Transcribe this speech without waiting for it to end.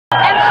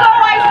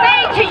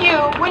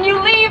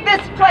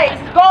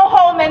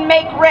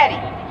make ready.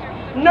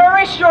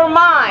 Nourish your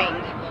mind,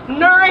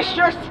 nourish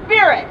your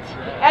spirit,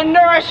 and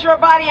nourish your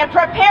body, and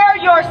prepare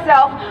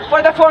yourself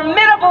for the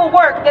formidable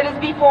work that is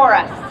before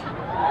us.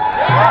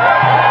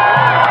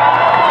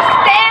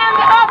 Stand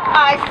up,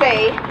 I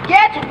say.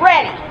 Get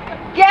ready.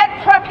 Get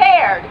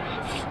prepared.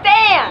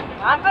 Stand.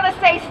 I'm going to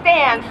say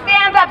stand.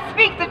 Stand up.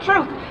 Speak the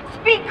truth.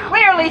 Speak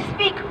clearly.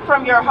 Speak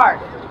from your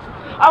heart.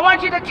 I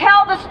want you to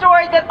tell the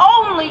story that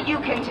only you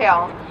can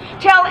tell.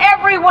 Tell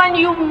everyone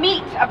you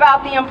meet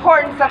about the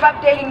importance of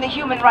updating the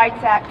Human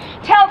Rights Act.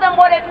 Tell them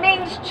what it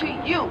means to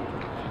you,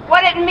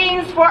 what it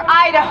means for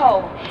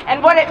Idaho,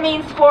 and what it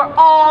means for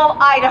all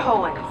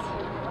Idahoans.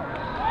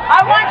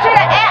 I want you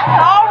to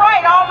act. All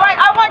right, all right.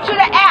 I want you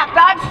to act.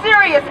 I'm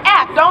serious.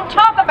 Act. Don't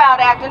talk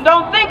about acting.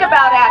 Don't think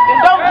about acting.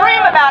 Don't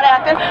dream about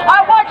acting.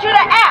 I want you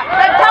to act.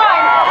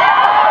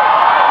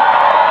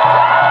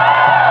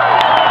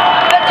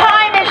 The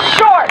time is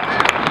short.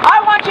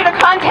 I want you to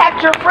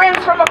contact your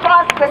friends from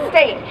across the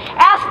state.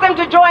 Ask them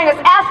to join us.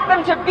 Ask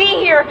them to be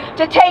here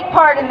to take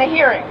part in the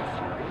hearings.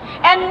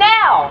 And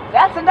now,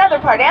 that's another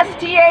part.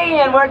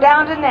 S-T-A-N, we're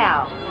down to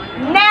now.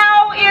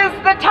 Now is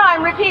the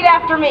time. Repeat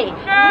after me.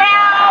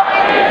 Now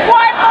is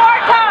one more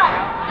time.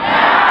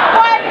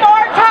 One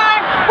more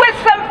time with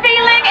some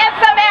feeling and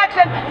some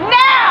action.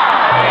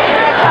 Now is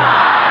the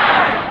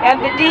time.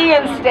 And the D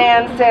in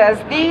Stan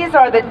says, these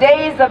are the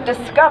days of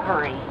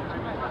discovery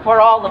for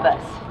all of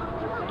us.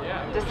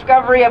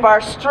 Discovery of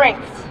our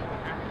strengths,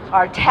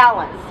 our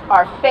talents,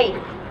 our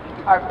faith,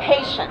 our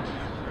patience,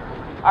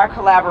 our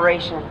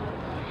collaboration,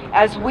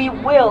 as we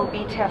will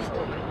be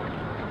tested.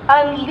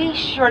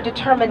 Unleash your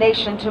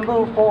determination to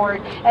move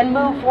forward, and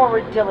move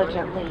forward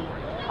diligently.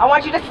 I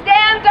want you to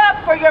stand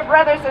up for your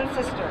brothers and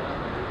sisters.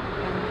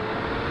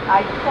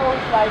 I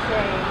close by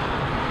saying,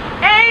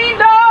 ain't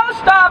no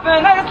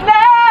stopping us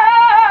now.